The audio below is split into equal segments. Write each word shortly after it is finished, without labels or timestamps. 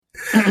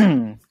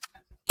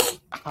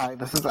Hi,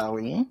 this is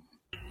Ellie.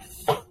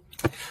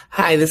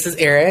 Hi, this is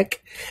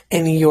Eric,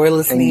 and you're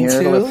listening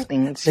to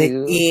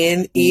the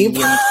E&E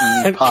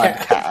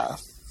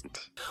podcast.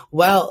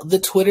 Well, the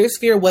Twitter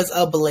sphere was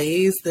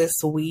ablaze this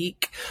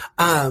week.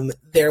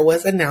 There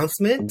was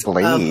announcement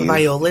of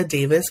Viola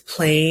Davis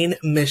playing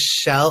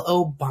Michelle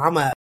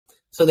Obama.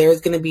 So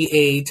there's going to be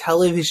a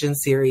television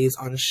series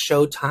on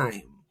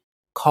Showtime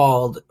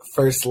called The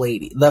First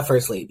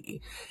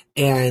Lady.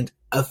 And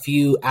a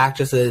few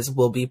actresses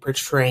will be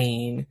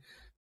portraying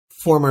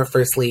former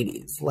first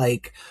ladies.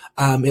 Like,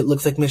 it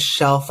looks like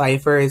Michelle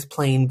Pfeiffer is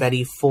playing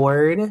Betty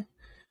Ford.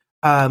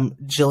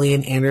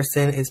 Gillian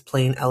Anderson is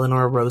playing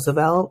Eleanor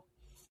Roosevelt.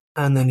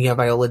 And then you have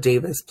Viola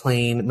Davis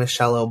playing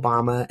Michelle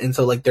Obama. And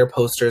so, like, their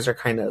posters are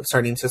kind of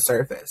starting to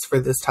surface for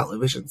this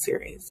television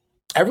series.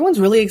 Everyone's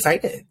really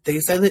excited. They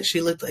said that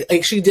she looked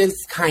like she did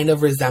kind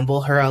of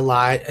resemble her a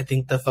lot. I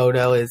think the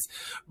photo is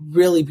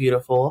really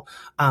beautiful.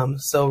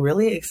 So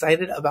really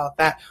excited about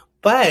that.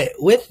 But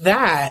with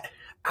that,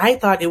 I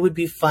thought it would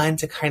be fun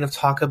to kind of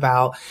talk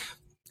about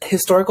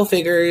historical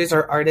figures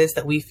or artists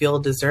that we feel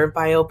deserve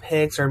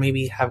biopics, or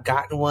maybe have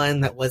gotten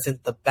one that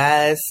wasn't the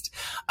best.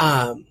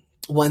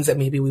 Ones that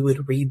maybe we would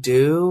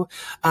redo.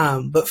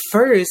 But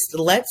first,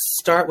 let's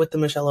start with the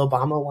Michelle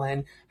Obama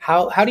one.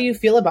 How do you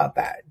feel about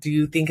that? Do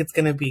you think it's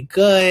going to be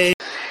good?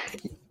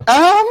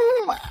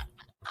 I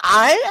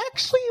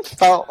actually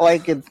felt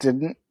like it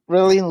didn't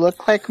really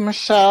look like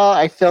Michelle.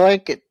 I feel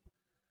like it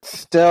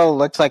still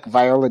looks like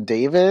Viola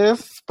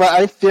Davis, but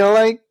I feel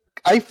like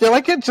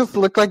it just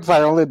looked like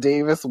Viola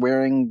Davis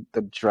wearing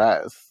the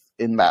dress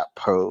in that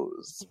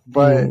pose.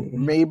 But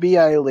maybe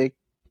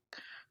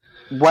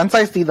once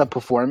I see the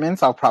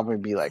performance, I'll probably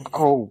be like,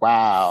 oh,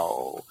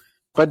 wow.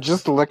 But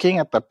just looking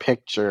at the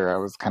picture, I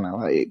was kind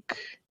of like,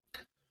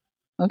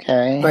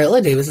 okay. Viola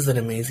Davis is an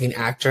amazing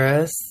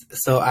actress,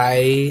 so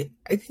I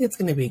think it's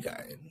going to be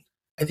good.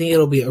 I think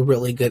it'll be a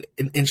really good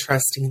and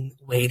interesting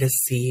way to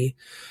see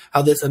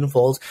how this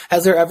unfolds.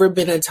 Has there ever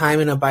been a time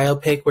in a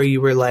biopic where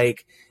you were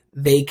like,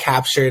 they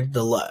captured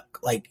the look?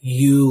 Like,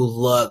 you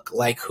look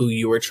like who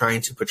you were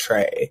trying to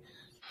portray?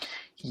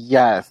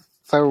 Yes.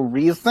 So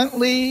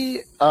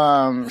recently,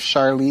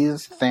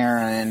 Charlize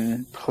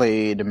Theron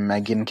played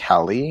Megyn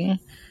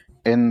Kelly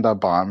in the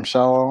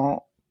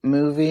Bombshell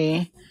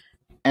movie.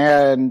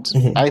 And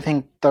I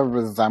think the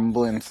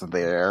resemblance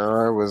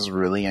there was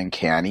really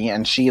uncanny.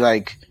 And she,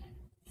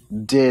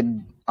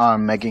 did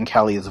Megyn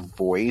Kelly's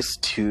voice,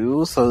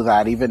 too. So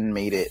that even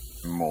made it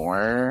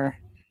more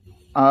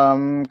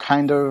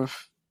kind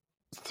of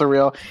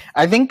surreal.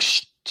 I think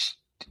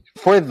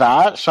for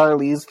that,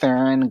 Charlize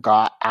Theron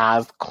got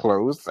as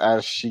close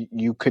as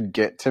you could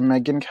get to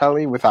Megyn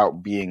Kelly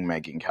without being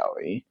Megyn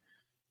Kelly.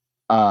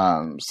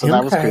 So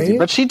that was crazy.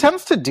 But she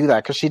tends to do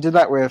that because she did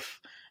that with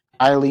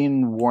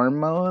Eileen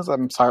Wuornos.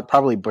 I'm sorry,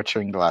 probably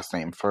butchering the last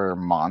name, for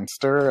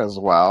Monster as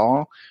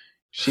well.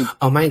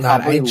 Oh my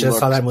god, I just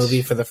saw that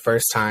movie for the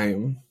first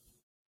time.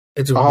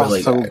 It's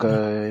really so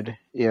good.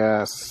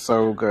 Yeah,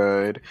 so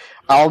good.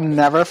 I'll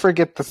never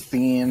forget the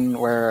scene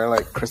where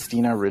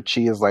Christina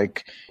Ricci is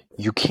like,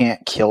 you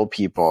can't kill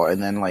people,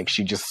 and then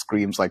she just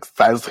screams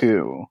says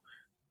who?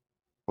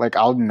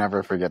 I'll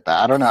never forget that.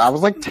 I don't know. I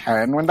was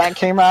 10 when that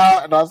came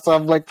out, and also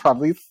I'm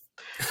probably,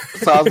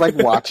 so I was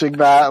watching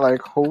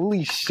that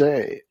holy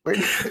shit.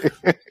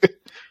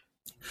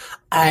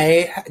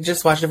 I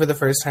just watched it for the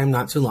first time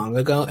not too long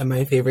ago, and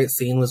my favorite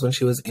scene was when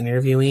she was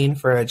interviewing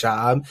for a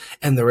job,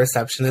 and the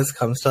receptionist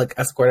comes to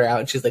escort her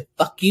out, and she's like,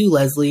 "Fuck you,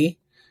 Leslie."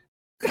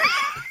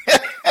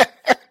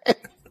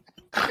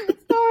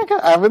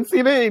 I haven't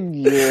seen it in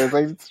years.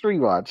 I just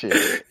rewatch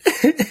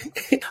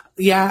it.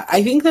 Yeah,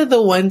 I think that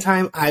the one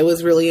time I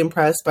was really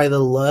impressed by the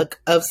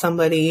look of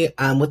somebody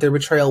with their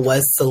portrayal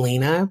was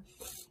Selena.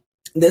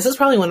 This is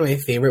probably one of my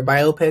favorite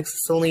biopics,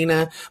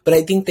 Selena, but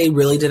I think they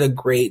really did a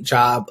great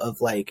job of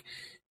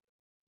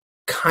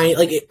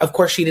of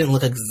course she didn't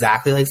look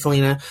exactly like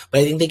Selena, but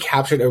I think they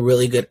captured a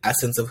really good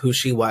essence of who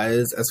she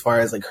was as far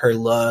as her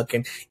look,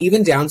 and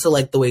even down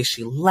to the way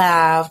she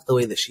laughed, the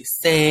way that she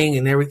sang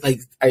and everything.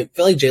 I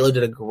feel like J.Lo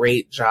did a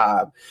great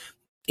job,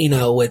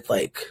 with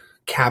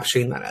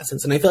capturing that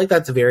essence. And I feel like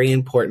that's very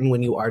important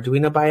when you are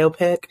doing a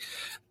biopic,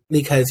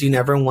 because you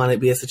never want to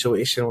be a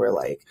situation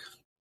where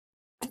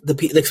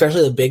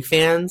especially the big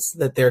fans,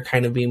 that they're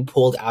kind of being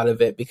pulled out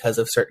of it because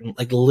of certain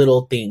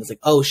little things,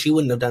 oh, she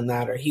wouldn't have done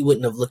that, or he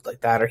wouldn't have looked like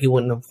that, or he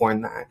wouldn't have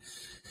worn that.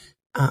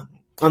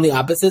 On the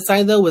opposite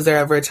side, though, was there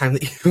ever a time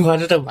that you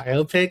watched a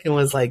biopic and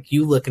was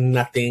you look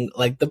nothing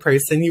like the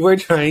person you were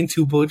trying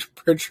to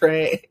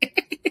portray?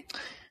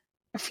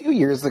 A few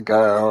years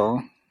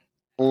ago,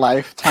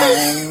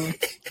 Lifetime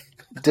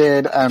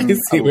did a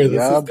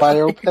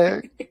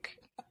biopic.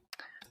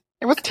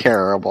 It was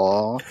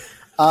terrible.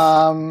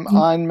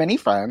 On many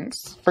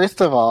fronts.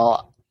 First of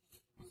all,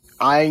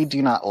 I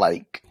do not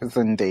like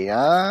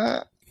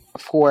Zendaya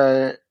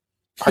for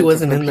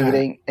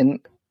participating in.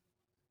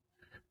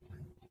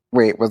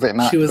 Wait, was it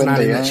not? She was Zendaya?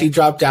 not in it. She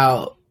dropped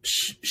out.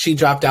 She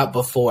dropped out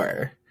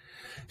before.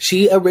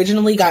 She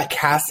originally got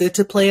casted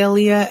to play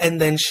Aaliyah,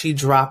 and then she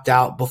dropped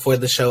out before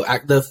the show,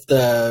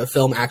 the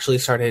film actually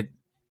started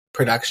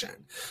production.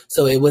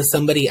 So it was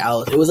somebody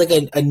else. It was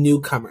like a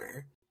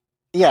newcomer.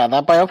 Yeah,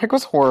 that biopic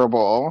was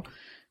horrible.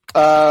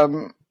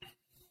 Not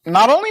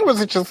only was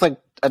it just like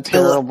a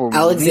terrible movie,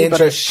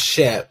 Alexandra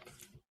Shipp.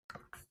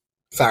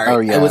 Sorry. Oh,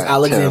 yeah, it was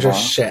Alexandra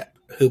Shipp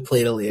who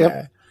played Aaliyah.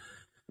 Yep.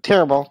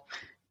 Terrible.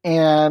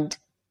 And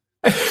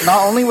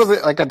not only was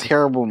it like a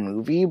terrible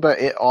movie, but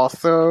it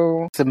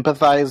also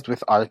sympathized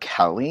with R.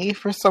 Kelly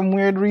for some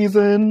weird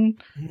reason.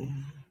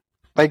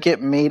 Like,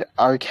 it made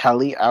R.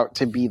 Kelly out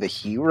to be the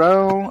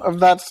hero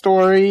of that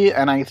story,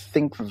 and I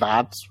think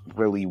that's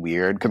really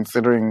weird,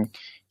 considering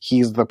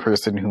he's the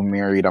person who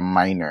married a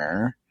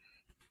minor.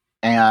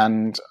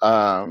 And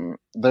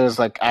there's,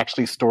 like,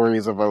 actually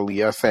stories of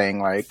Aaliyah saying,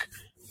 like,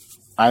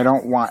 I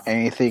don't want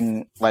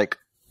anything, like,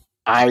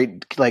 I,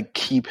 like,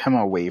 keep him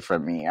away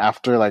from me.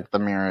 After, like, the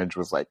marriage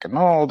was, like,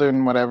 annulled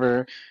and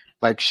whatever,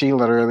 like, she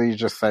literally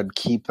just said,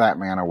 keep that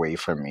man away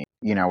from me.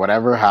 You know,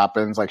 whatever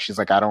happens, like, she's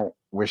like, I don't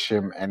wish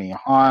him any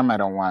harm. I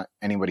don't want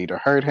anybody to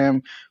hurt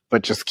him,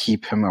 but just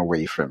keep him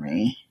away from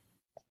me.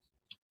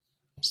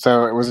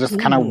 So it was just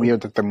kind of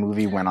weird that the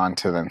movie went on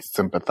to then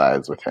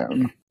sympathize with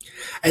him.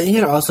 I think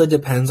it also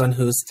depends on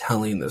who's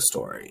telling the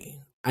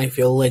story. I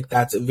feel like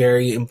that's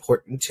very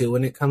important too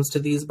when it comes to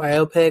these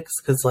biopics,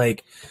 because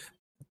like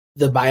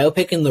the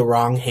biopic in the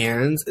wrong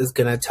hands is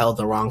going to tell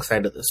the wrong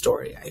side of the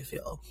story, I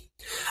feel.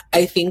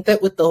 I think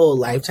that with the whole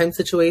Lifetime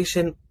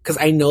situation, because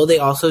I know they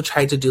also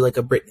tried to do like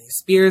a Britney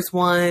Spears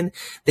one,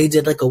 they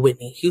did like a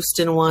Whitney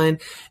Houston one,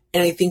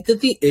 and I think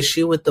that the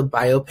issue with the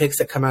biopics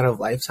that come out of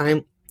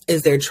Lifetime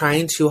is they're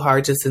trying too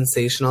hard to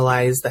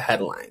sensationalize the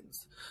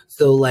headlines.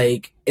 So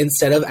like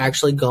instead of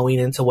actually going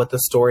into what the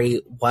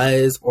story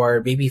was,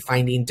 or maybe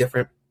finding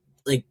different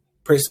like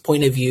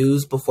point of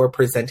views before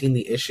presenting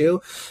the issue,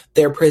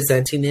 they're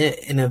presenting it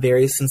in a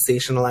very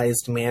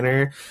sensationalized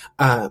manner.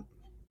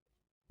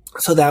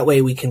 So that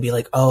way we can be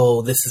like,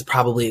 oh, this is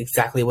probably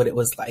exactly what it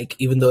was like,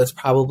 even though it's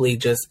probably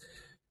just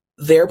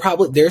their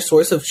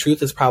source of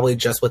truth is probably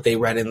just what they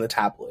read in the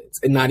tabloids,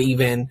 and not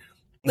even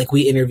like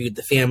we interviewed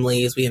the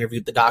families, we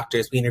interviewed the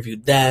doctors, we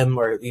interviewed them,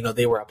 or, you know,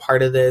 they were a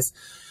part of this.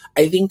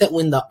 I think that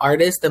when the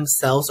artists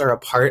themselves are a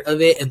part of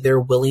it and they're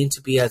willing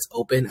to be as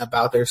open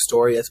about their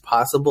story as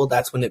possible,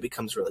 that's when it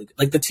becomes really good.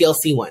 Like the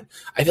TLC one.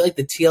 I feel like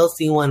the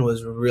TLC one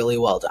was really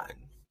well done.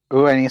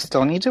 Ooh, and you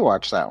still need to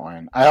watch that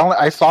one.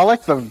 I saw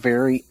like the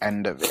very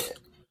end of it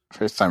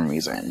for some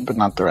reason, but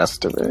not the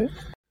rest of it.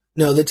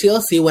 No, the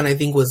TLC one I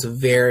think was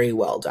very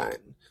well done.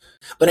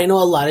 But I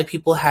know a lot of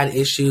people had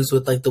issues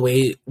with like the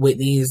way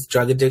Whitney's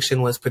drug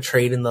addiction was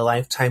portrayed in the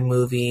Lifetime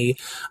movie.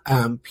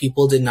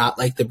 People did not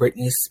like the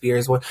Britney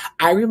Spears one.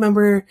 I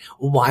remember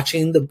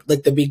watching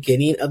the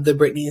beginning of the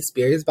Britney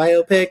Spears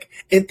biopic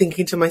and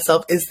thinking to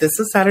myself, "Is this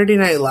a Saturday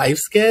Night Live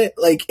skit?"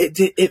 Like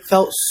it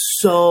felt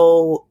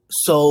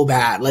so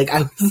bad. Like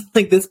I was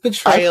like, this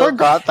betrayal. I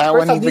forgot that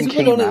one even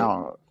came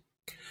out.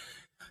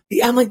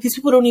 I'm like, these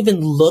people don't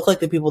even look like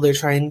the people they're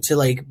trying to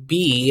like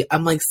be.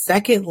 I'm like,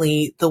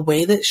 secondly, the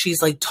way that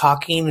she's like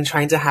talking and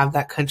trying to have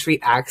that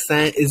country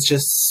accent is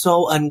just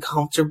so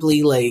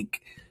uncomfortably like,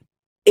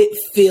 it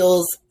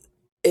feels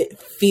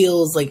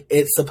like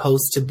it's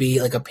supposed to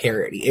be like a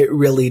parody. It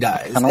really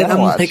does. And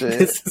I'm like,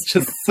 this is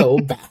just so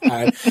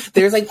bad.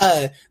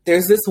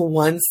 There's this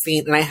one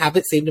scene, and I have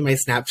it saved in my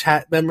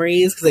Snapchat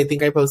memories because I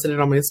think I posted it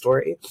on my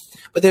story.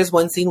 But there's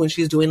one scene when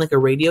she's doing like a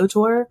radio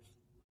tour.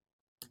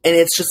 And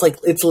it's just like,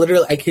 it's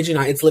literally, I kid you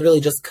not, it's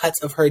literally just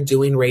cuts of her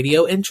doing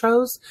radio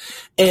intros.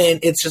 And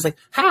it's just like,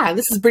 hi,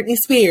 this is Britney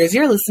Spears.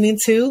 You're listening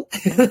to.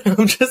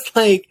 I'm just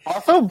like,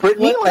 also,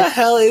 Britney, what the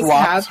hell is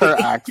happening?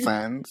 Her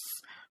accents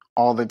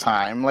all the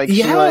time. Like,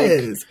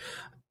 yes.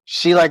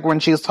 She when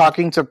she's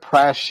talking to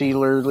press, she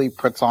literally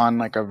puts on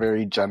like a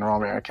very general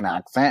American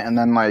accent. And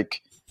then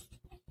like,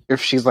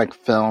 if she's like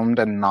filmed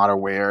and not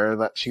aware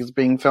that she's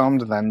being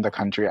filmed, then the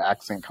country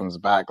accent comes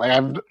back. Like,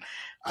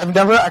 I've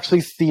never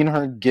actually seen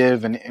her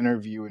give an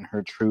interview in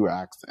her true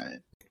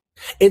accent.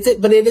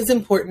 But it is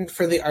important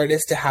for the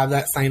artist to have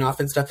that sign off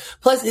and stuff.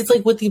 Plus, it's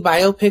like with the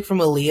biopic from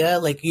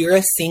Aaliyah, like you're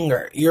a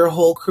singer. Your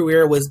whole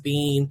career was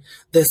being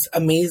this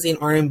amazing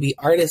R&B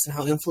artist and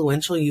how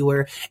influential you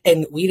were.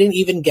 And we didn't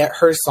even get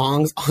her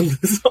songs on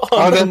the song.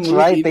 Oh, that's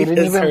right. They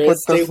didn't even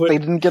they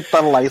didn't get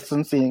the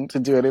licensing to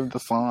do any of the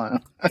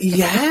song.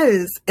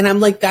 Yes. And I'm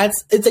like,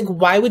 it's like,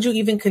 why would you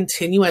even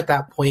continue at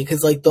that point?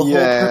 Because like the whole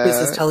purpose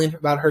is telling her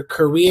about her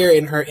career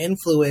and her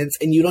influence,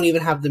 and you don't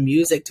even have the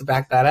music to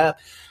back that up.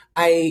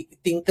 I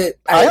think that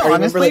I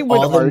remember like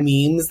all the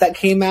memes that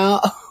came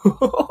out.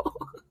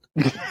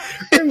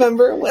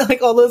 Remember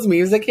like all those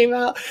memes that came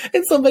out?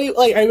 And somebody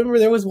like, I remember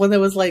there was one that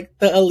was like,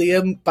 the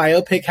Aaliyah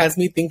biopic has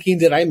me thinking,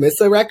 did I miss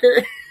a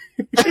record?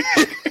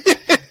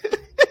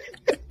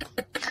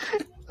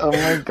 Oh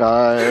my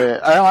god.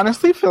 I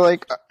honestly feel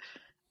like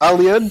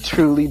Aaliyah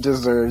truly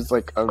deserves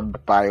like a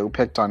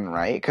biopic done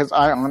right. Because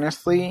I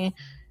honestly,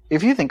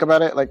 if you think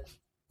about it, like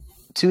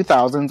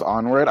 2000s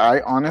onward,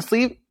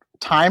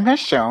 time has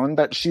shown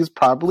that she's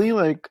probably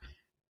like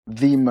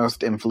the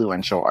most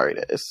influential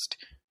artist.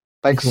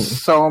 Like,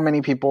 so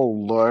many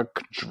people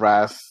look,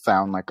 dress,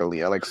 sound like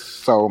Aaliyah. Like,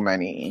 so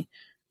many.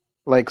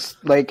 Like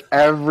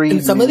every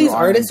and some of these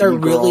artists are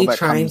really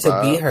trying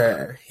to be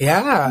her.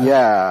 Yeah.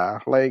 Yeah.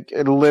 Like,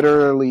 it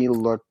literally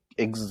looked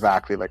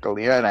exactly like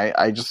Aaliyah. And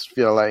I just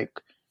feel like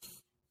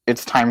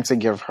it's time to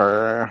give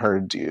her her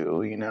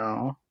due, you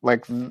know?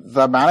 Like,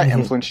 the amount of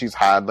influence she's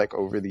had, like,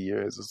 over the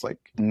years is, like,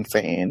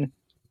 insane.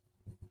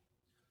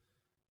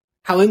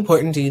 How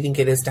important do you think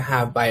it is to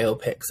have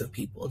biopics of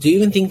people? Do you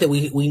even think that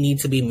we need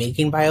to be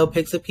making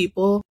biopics of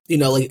people? You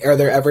know, like, are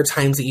there ever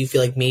times that you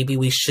feel like maybe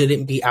we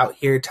shouldn't be out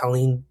here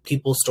telling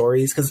people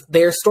stories? Because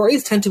their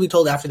stories tend to be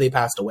told after they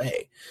passed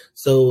away.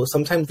 So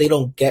sometimes they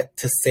don't get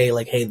to say,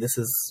 like, hey, this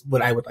is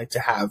what I would like to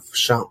have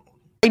shown.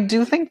 I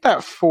do think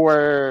that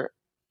for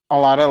a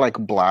lot of, like,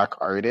 Black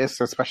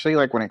artists, especially,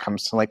 like, when it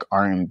comes to, like,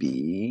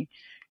 R&B,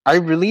 I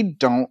really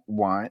don't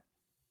want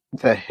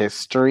the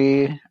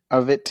history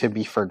of it to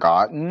be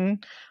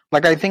forgotten.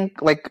 Like, I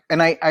think, like,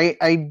 and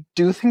I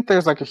do think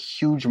there's, like, a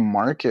huge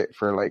market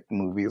for, like,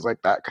 movies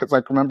like that. Because,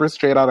 like, remember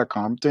Straight Outta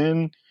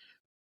Compton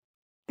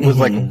was,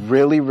 like,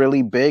 really,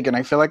 really big. And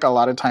I feel like a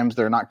lot of times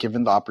they're not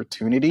given the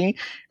opportunity.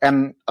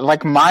 And,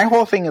 like, my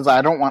whole thing is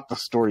I don't want the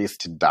stories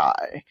to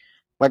die.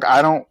 Like,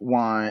 I don't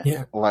want,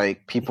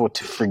 like, people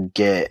to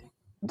forget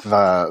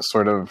the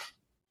sort of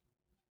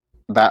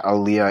that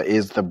Aaliyah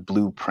is the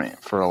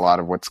blueprint for a lot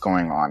of what's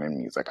going on in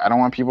music. I don't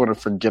want people to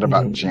forget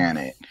about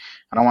Janet.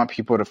 I don't want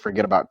people to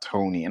forget about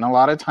Tony. And a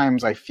lot of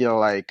times I feel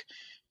like,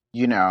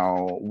 you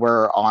know,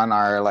 we're on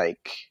our,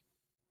 like,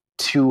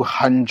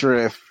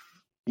 200th,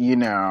 you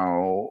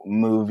know,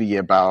 movie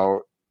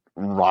about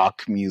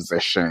rock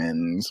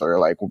musicians or,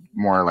 like,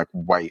 more, like,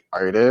 white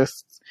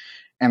artists.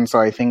 And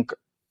so I think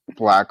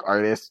Black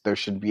artists, there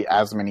should be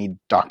as many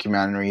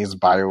documentaries,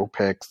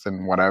 biopics,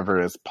 and whatever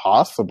as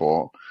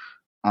possible.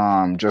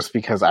 Just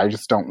because I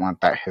just don't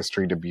want that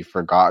history to be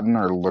forgotten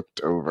or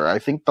looked over. I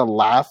think the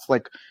last,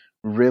 like,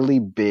 really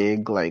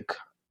big, like,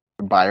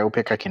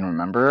 biopic I can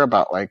remember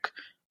about, like,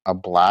 a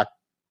Black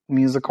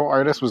musical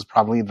artist was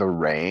probably The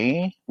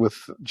Ray with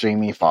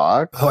Jamie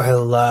Foxx. Oh, I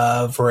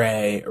love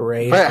Ray.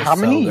 But how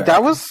many? So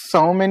that was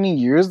so many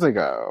years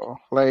ago.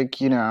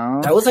 Like, you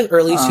know, that was like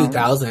early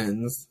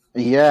 2000s.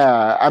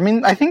 Yeah, I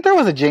mean, I think there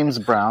was a James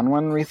Brown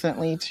one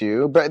recently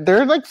too, but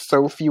they're, like,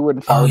 so few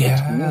and far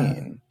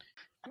between.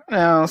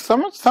 No,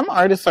 some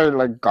artists are,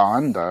 like,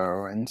 gone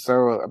though, and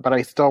so, but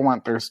I still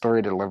want their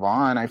story to live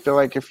on. I feel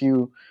like if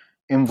you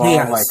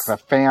involve like the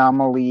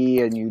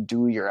family and you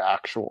do your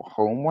actual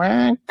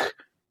homework,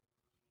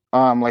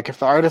 like, if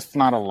the artist's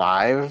not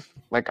alive,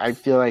 like, I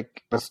feel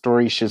like the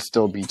story should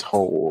still be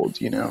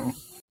told, you know.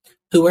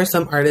 Who are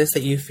some artists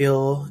that you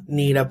feel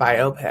need a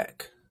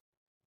biopic?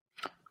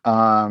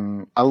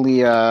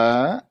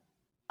 Aaliyah.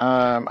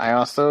 I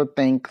also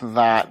think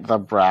that the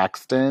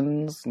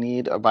Braxtons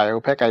need a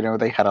biopic. I know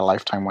they had a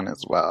Lifetime one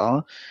as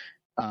well,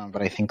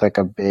 but I think, like,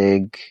 a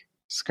big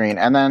screen.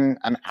 And then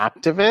an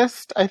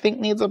activist, I think,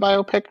 needs a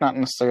biopic, not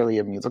necessarily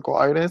a musical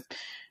artist,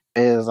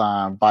 is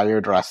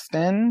Bayard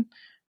Rustin.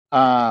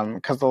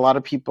 Because a lot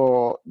of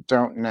people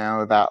don't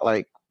know that,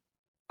 like,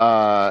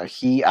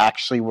 he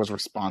actually was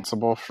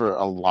responsible for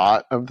a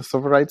lot of the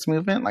civil rights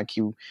movement. Like,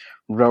 he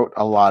wrote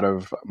a lot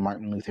of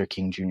Martin Luther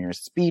King Jr.'s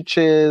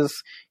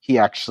speeches. He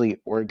actually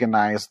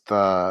organized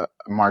the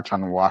March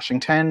on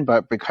Washington,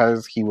 but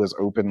because he was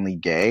openly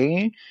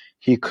gay,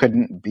 he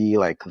couldn't be,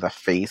 like, the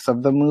face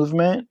of the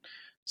movement.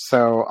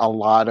 So a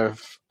lot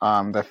of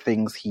the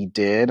things he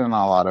did and a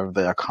lot of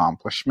the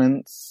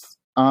accomplishments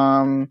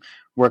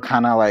were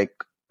kind of, like,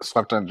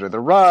 swept under the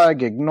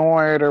rug,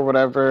 ignored, or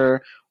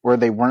whatever, where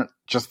they weren't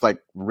just, like,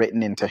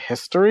 written into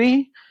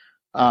history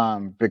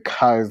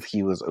because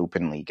he was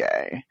openly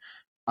gay.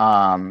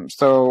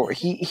 So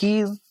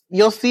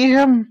you'll see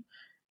him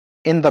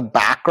in the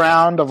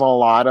background of a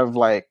lot of,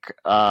 like,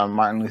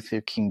 Martin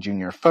Luther King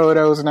Jr.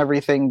 photos and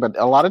everything, but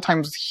a lot of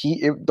times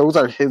those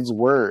are his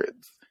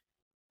words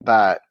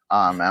that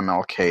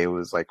MLK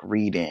was, like,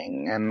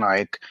 reading. And,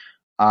 like,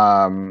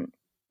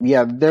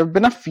 yeah, there have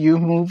been a few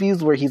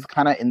movies where he's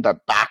kind of in the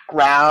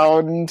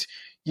background,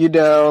 you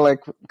know, like,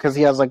 because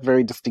he has, like,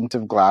 very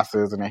distinctive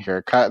glasses and a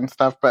haircut and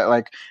stuff, but,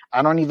 like,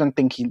 I don't even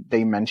think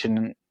they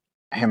mention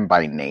him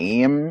by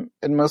name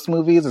in most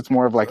movies. It's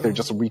more of, like, they're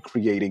just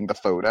recreating the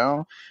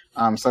photo.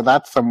 So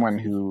that's someone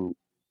who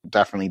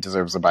definitely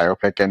deserves a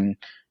biopic. And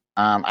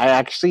I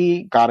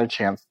actually got a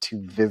chance to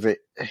visit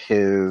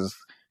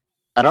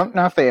I don't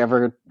know if they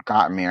ever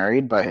got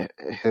married, but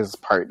his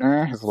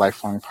partner, his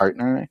lifelong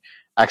partner,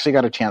 I actually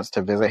got a chance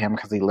to visit him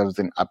because he lives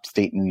in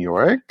upstate New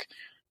York.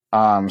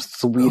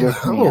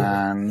 Sweetest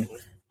man.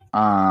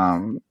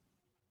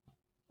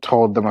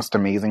 Told the most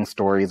amazing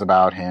stories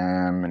about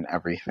him and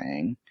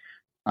everything.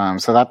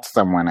 So that's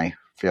someone I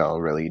feel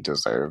really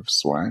deserves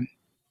one.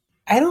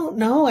 I don't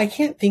know. I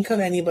can't think of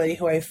anybody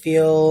who I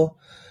feel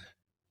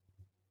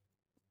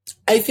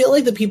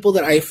like the people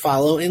that I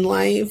follow in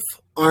life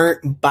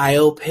aren't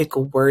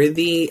biopic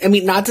worthy. I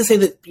mean, not to say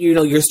that, you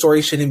know, your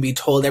story shouldn't be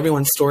told.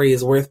 Everyone's story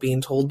is worth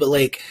being told, but,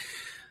 like,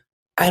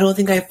 I don't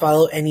think I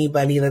follow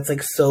anybody that's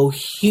like so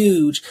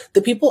huge.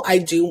 The people I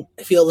do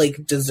feel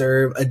like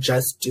deserve a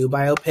Just Do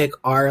biopic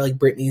are like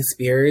Britney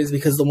Spears,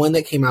 because the one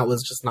that came out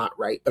was just not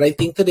right. But I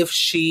think that if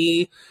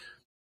she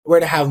were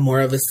to have more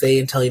of a say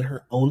in telling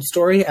her own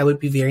story, I would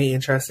be very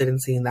interested in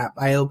seeing that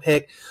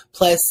biopic.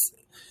 Plus,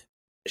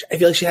 I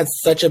feel like she had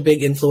such a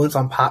big influence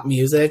on pop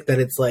music that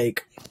it's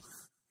like,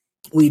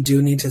 we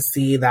do need to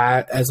see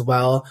that as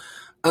well.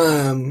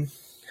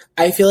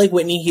 I feel like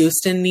Whitney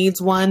Houston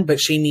needs one,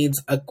 but she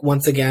needs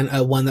once again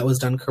a one that was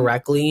done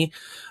correctly.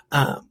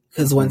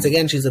 Because once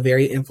again, she's a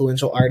very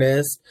influential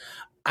artist.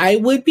 I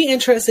would be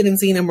interested in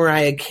seeing a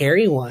Mariah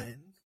Carey one.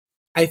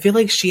 I feel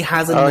like she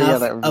has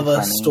enough of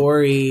a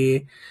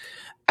story.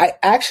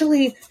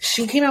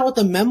 She came out with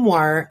a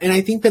memoir, and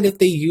I think that if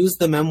they use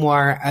the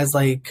memoir as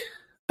like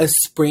a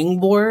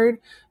springboard,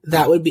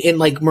 that would be, and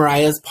like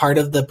Mariah's part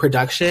of the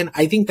production,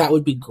 I think that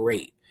would be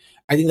great.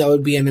 I think that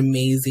would be an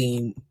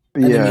amazing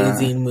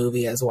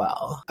movie as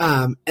well.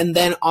 And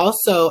then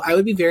also, I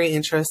would be very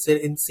interested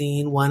in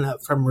seeing one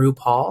from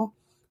RuPaul.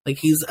 Like,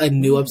 he's a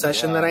new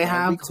obsession that I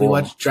have. Cool. We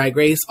watch Drag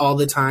Race all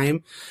the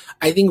time.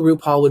 I think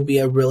RuPaul would be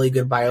a really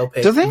good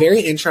biopic.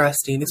 Very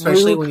interesting,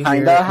 especially when you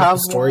hear the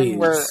stories.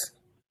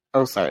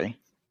 Oh, sorry.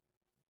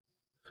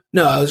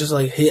 No, I was just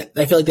like,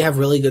 I feel like they have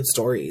really good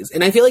stories.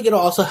 And I feel like it'll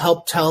also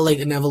help tell like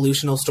an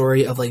evolutional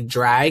story of like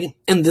drag.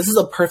 And this is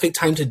a perfect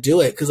time to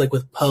do it, because like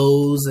with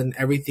Pose and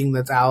everything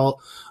that's out,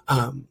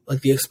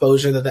 like the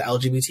exposure that the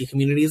LGBT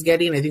community is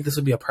getting, I think this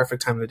would be a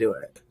perfect time to do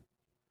it.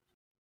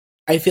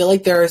 I feel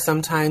like there are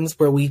some times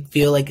where we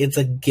feel like it's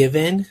a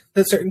given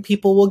that certain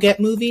people will get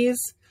movies.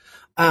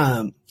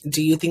 Do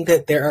you think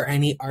that there are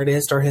any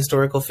artists or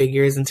historical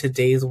figures in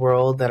today's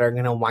world that are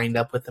going to wind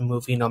up with a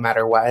movie no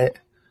matter what?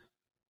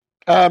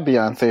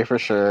 Beyonce for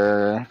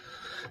sure.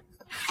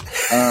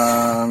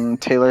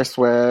 Taylor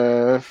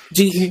Swift.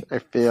 Do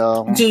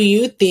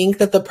you think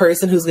that the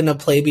person who's going to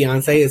play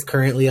Beyonce is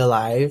currently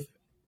alive?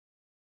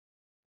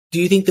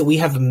 Do you think that we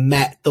have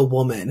met the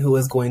woman who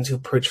is going to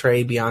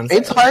portray Beyonce?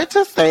 It's hard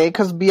to say,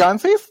 because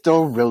Beyonce is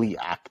still really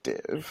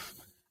active.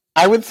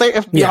 I would say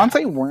if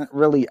Beyonce weren't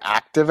really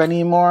active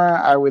anymore,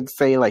 I would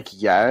say like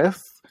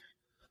yes.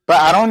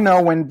 But I don't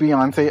know when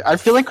Beyonce... I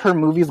feel like her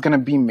movie is going to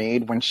be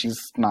made when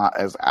she's not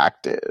as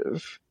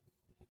active.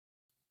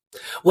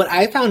 What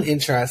I found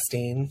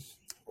interesting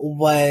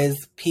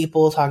was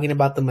people talking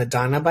about the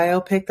Madonna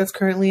biopic that's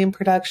currently in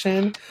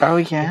production. Oh,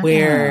 yeah.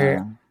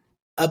 Where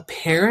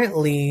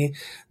apparently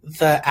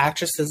the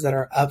actresses that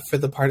are up for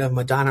the part of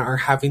Madonna are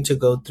having to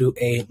go through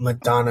a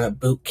Madonna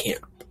boot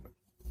camp.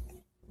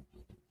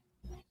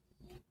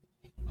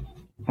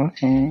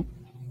 Okay.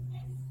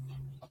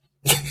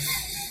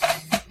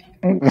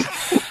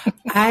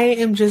 I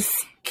am just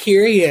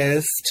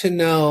curious to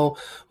know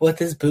what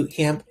this boot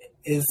camp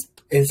is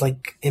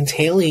like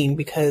entailing,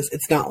 because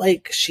it's not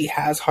like she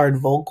has hard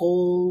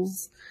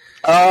vocals.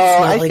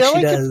 Oh, I feel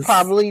like it's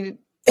probably...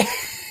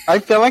 I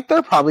feel like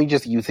they're probably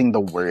just using the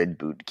word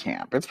boot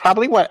camp. It's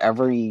probably what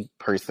every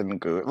person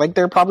goes... Like,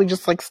 they're probably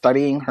just, like,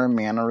 studying her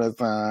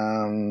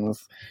mannerisms,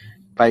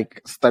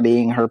 like,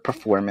 studying her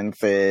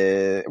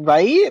performances,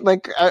 right?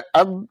 Like,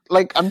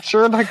 I'm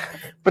sure, like...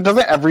 But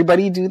doesn't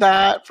everybody do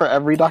that for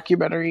every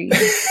documentary?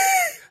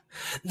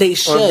 They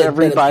should,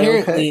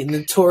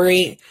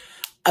 but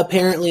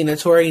apparently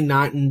Notori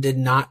Naughton did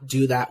not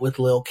do that with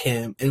Lil'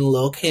 Kim. And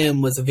Lil'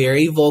 Kim was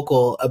very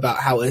vocal about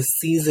how a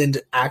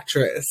seasoned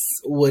actress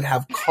would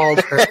have called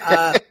her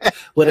up,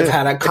 would have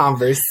had a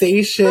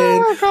conversation,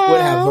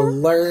 would have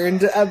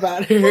learned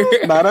about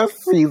her. Not a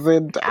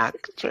seasoned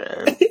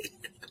actress.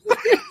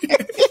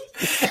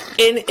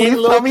 In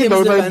Lil' Kim's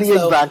those defense, are the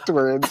exact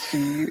words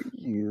she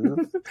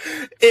used.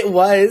 It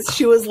was.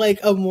 She was like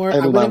I'm going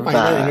to find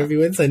that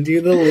interview and send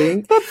you the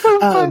link. That's so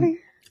funny.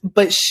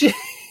 But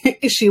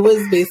she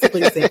was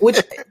basically saying,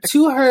 which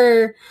to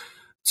her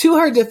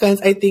defense,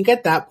 I think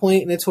at that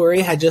point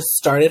Notori had just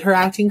started her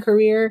acting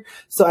career,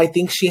 so I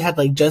think she had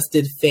like just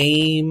did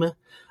Fame,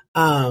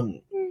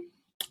 and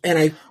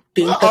I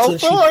think that's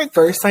also, when she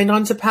first signed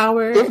on to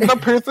Power. If the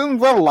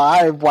person's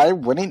alive, why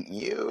wouldn't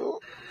you?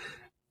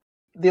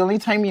 The only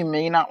time you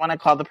may not want to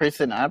call the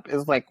person up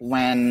is like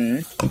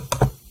when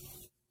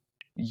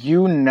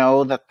you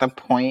know that the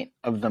point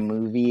of the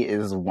movie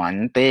is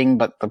one thing,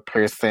 but the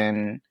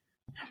person...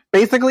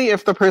 Basically,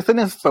 if the person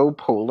is so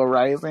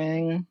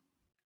polarizing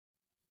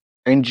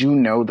and you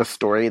know the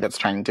story that's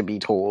trying to be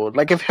told,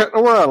 like if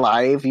Hitler were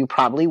alive, you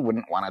probably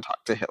wouldn't want to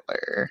talk to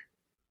Hitler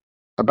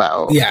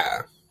about...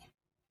 Yeah.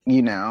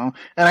 You know?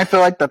 And I feel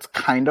like that's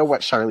kind of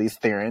what Charlize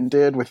Theron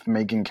did with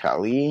Megyn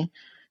Kelly,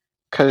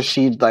 because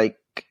she, like,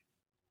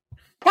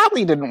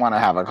 probably didn't want to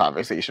have a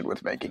conversation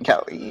with Megyn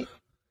Kelly.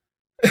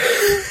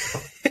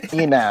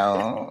 You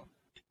know?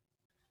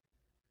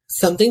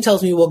 Something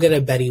tells me we'll get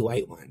a Betty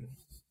White one.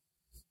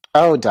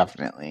 Oh,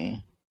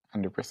 definitely.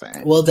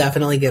 100%. We'll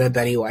definitely get a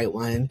Betty White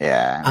one.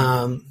 Yeah.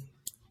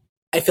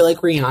 I feel like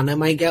Rihanna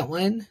might get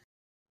one.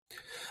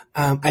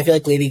 I feel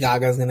like Lady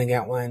Gaga's going to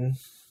get one.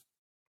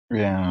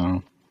 Yeah.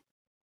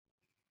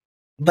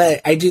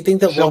 But I do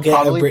think that we'll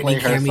get a Britney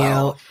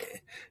cameo.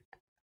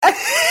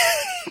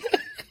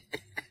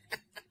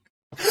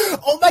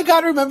 Oh my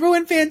God, remember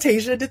when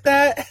Fantasia did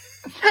that?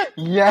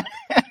 Yeah.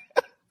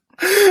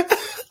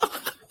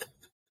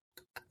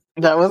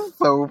 That was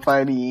so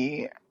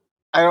funny.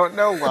 I don't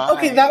know why.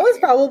 Okay, that was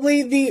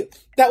probably the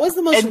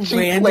most and she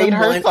random played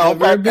herself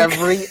one ever at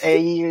every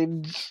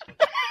age.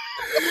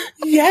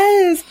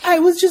 Yes, I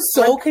was just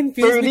so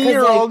confused.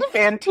 30-year-old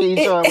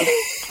Fantasia was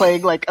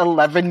playing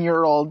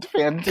 11-year-old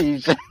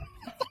Fantasia.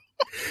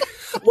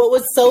 What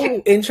was so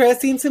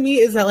interesting to me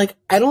is that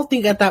I don't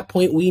think at that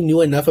point we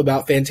knew enough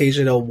about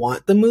Fantasia to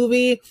want the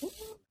movie.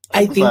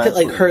 I think that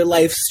her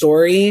life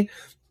story.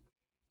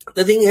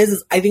 The thing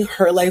is I think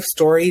her life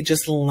story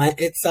just lent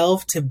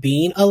itself to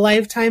being a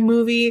Lifetime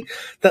movie.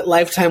 That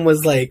Lifetime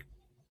was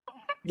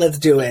let's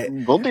do it.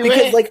 We'll do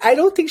because it. I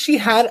don't think she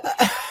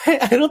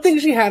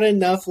had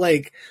enough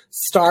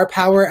star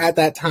power at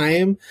that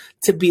time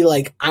to be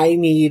I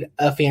need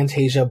a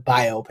Fantasia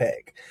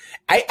biopic.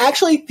 I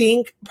actually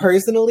think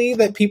personally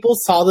that people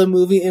saw the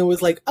movie and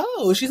was like,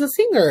 oh, she's a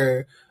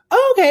singer.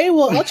 Oh, okay,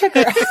 well, I'll check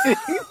her out.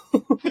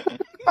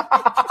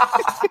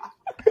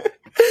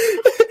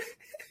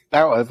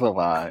 That was a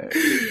lot.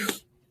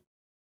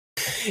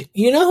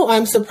 You know who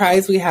I'm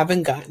surprised we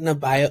haven't gotten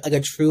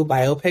a true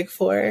biopic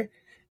for?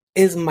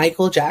 Is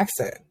Michael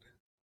Jackson.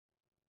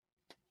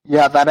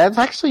 Yeah, that is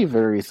actually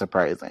very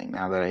surprising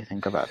now that I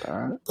think about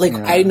that.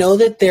 I know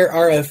that there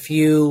are a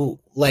few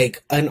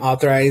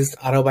unauthorized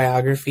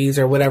autobiographies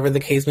or whatever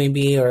the case may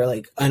be,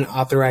 or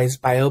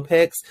unauthorized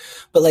biopics,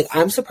 but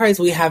I'm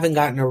surprised we haven't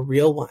gotten a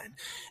real one.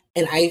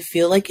 And I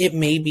feel like it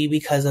may be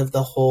because of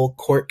the whole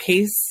court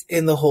case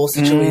and the whole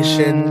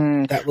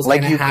situation that was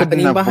kind of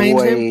happening behind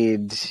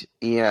him.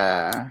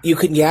 Yeah. You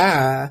could,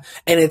 yeah.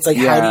 And it's how do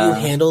you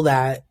handle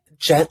that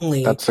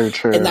gently? That's so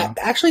true. And that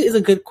actually is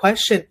a good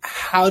question.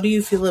 How do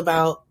you feel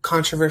about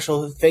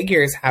controversial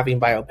figures having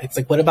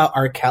biopics? What about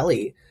R.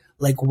 Kelly?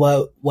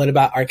 What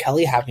about R.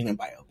 Kelly having a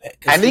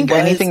biopic? I think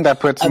anything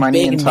that puts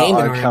money into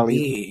R.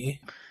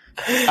 Kelly.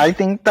 I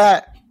think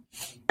that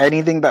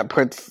anything that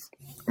puts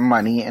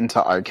money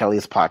into R.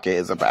 Kelly's pocket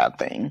is a bad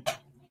thing.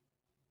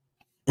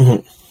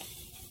 Mm-hmm.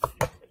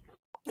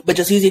 But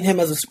just using him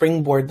as a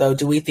springboard, though,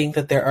 do we think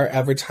that there are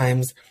ever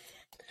times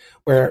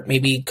where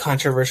maybe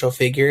controversial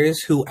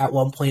figures who at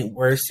one point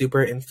were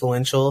super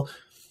influential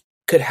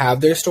could have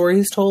their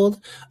stories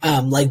told?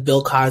 Like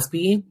Bill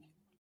Cosby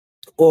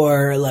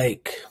or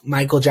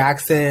Michael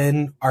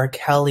Jackson, R.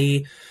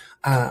 Kelly.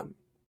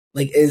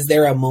 Is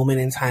there a moment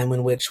in time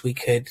in which we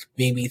could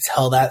maybe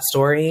tell that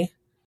story?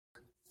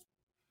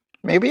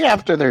 Maybe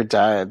after they're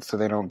dead, so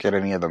they don't get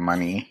any of the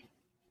money.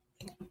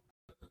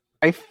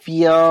 I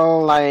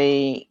feel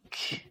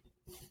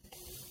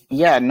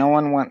no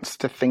one wants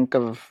to think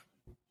of...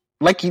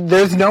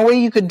 there's no way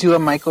you could do a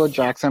Michael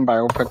Jackson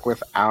biopic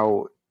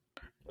without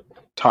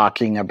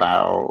talking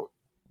about,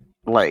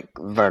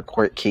 the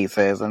court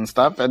cases and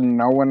stuff, and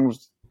no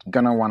one's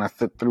gonna want to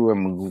sit through a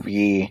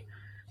movie,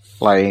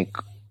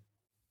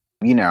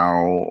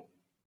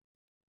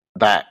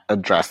 that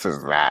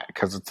addresses that,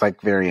 because it's,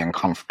 very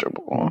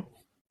uncomfortable.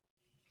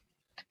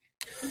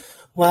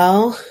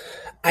 Well,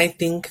 I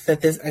think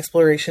that this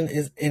exploration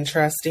is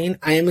interesting.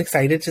 I am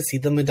excited to see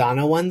the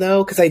Madonna one,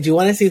 though, because I do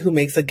want to see who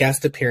makes a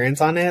guest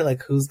appearance on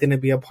it, who's going to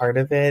be a part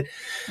of it.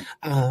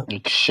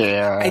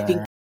 Cher. I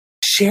think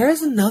Cher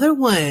is another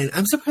one.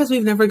 I'm surprised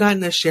we've never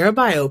gotten a Cher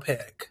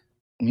biopic.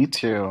 Me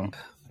too.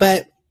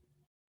 But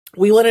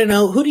we want to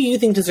know, who do you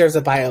think deserves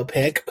a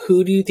biopic?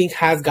 Who do you think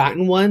has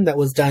gotten one that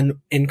was done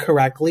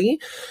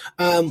incorrectly?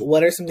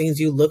 What are some things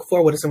you look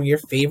for? What are some of your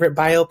favorite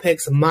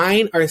biopics?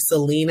 Mine are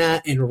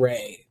Selena and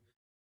Ray.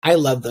 I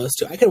love those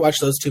two. I could watch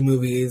those two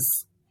movies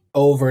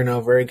over and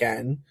over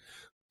again.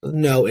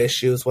 No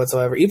issues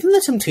whatsoever. Even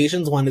the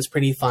Temptations one is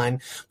pretty fun,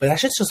 but that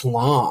shit's just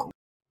long.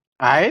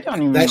 I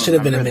don't even That should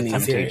have been a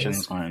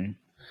Temptations miniseries. one.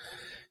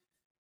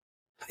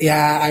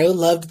 Yeah, I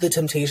loved the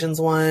Temptations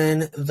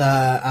one.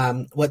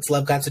 The What's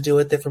Love Got to Do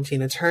with It from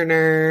Tina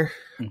Turner.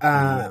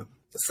 Mm-hmm.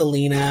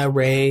 Selena,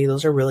 Ray,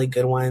 those are really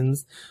good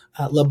ones.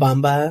 La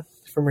Bamba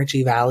from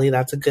Richie Valley,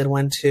 that's a good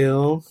one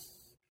too.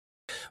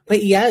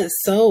 But yes,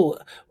 so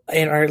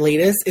in our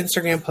latest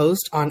Instagram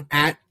post on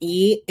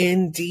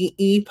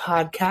 @ENDE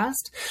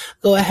podcast,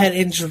 go ahead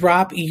and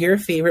drop your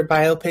favorite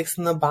biopics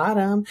in the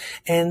bottom.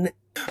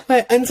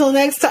 But until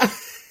next time.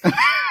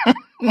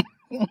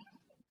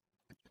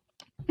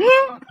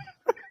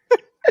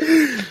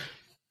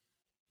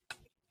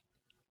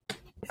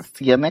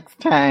 See you next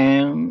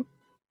time.